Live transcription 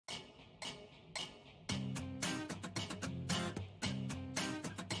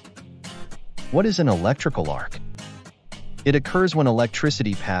What is an electrical arc? It occurs when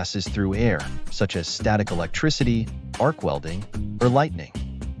electricity passes through air, such as static electricity, arc welding, or lightning.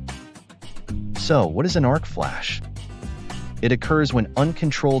 So, what is an arc flash? It occurs when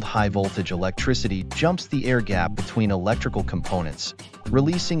uncontrolled high-voltage electricity jumps the air gap between electrical components,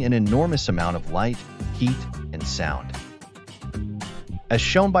 releasing an enormous amount of light, heat, and sound. As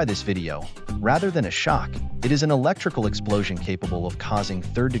shown by this video, rather than a shock, it is an electrical explosion capable of causing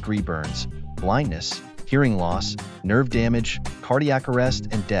third-degree burns, blindness, hearing loss, nerve damage, cardiac arrest,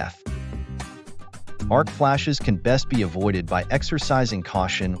 and death. Arc flashes can best be avoided by exercising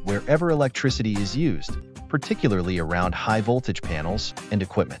caution wherever electricity is used, particularly around high-voltage panels and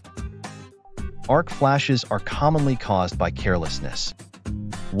equipment. Arc flashes are commonly caused by carelessness.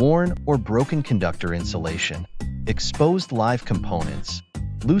 Worn or broken conductor insulation, exposed live components,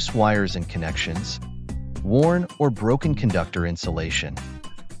 loose wires and connections, worn or broken conductor insulation,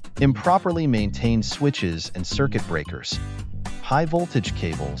 improperly maintained switches and circuit breakers, high-voltage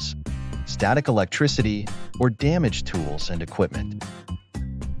cables, static electricity, or damaged tools and equipment.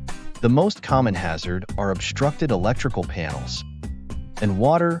 The most common hazard are obstructed electrical panels and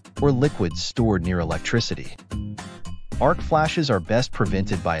water or liquids stored near electricity. Arc flashes are best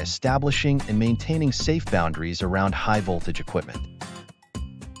prevented by establishing and maintaining safe boundaries around high-voltage equipment.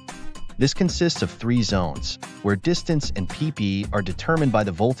 This consists of 3 zones, where distance and pp are determined by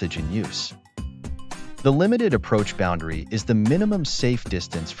the voltage in use. The limited approach boundary is the minimum safe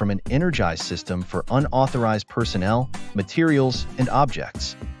distance from an energized system for unauthorized personnel, materials, and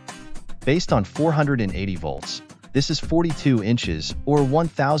objects. Based on 480 volts, this is 42 inches or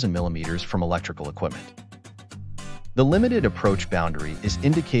 1,000 millimeters from electrical equipment. The limited approach boundary is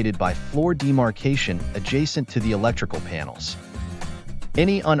indicated by floor demarcation adjacent to the electrical panels.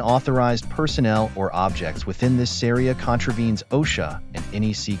 Any unauthorized personnel or objects within this area contravenes OSHA and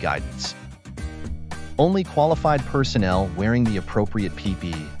NEC guidance. Only qualified personnel wearing the appropriate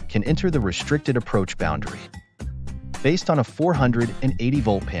PPE can enter the restricted approach boundary. Based on a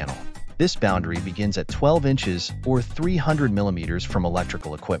 480-volt panel, this boundary begins at 12 inches or 300 millimeters from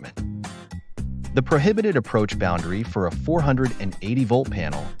electrical equipment. The prohibited approach boundary for a 480-volt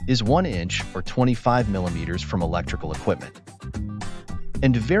panel is 1 inch or 25 millimeters from electrical equipment,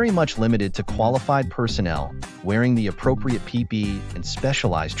 and very much limited to qualified personnel wearing the appropriate PPE and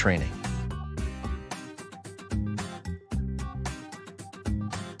specialized training.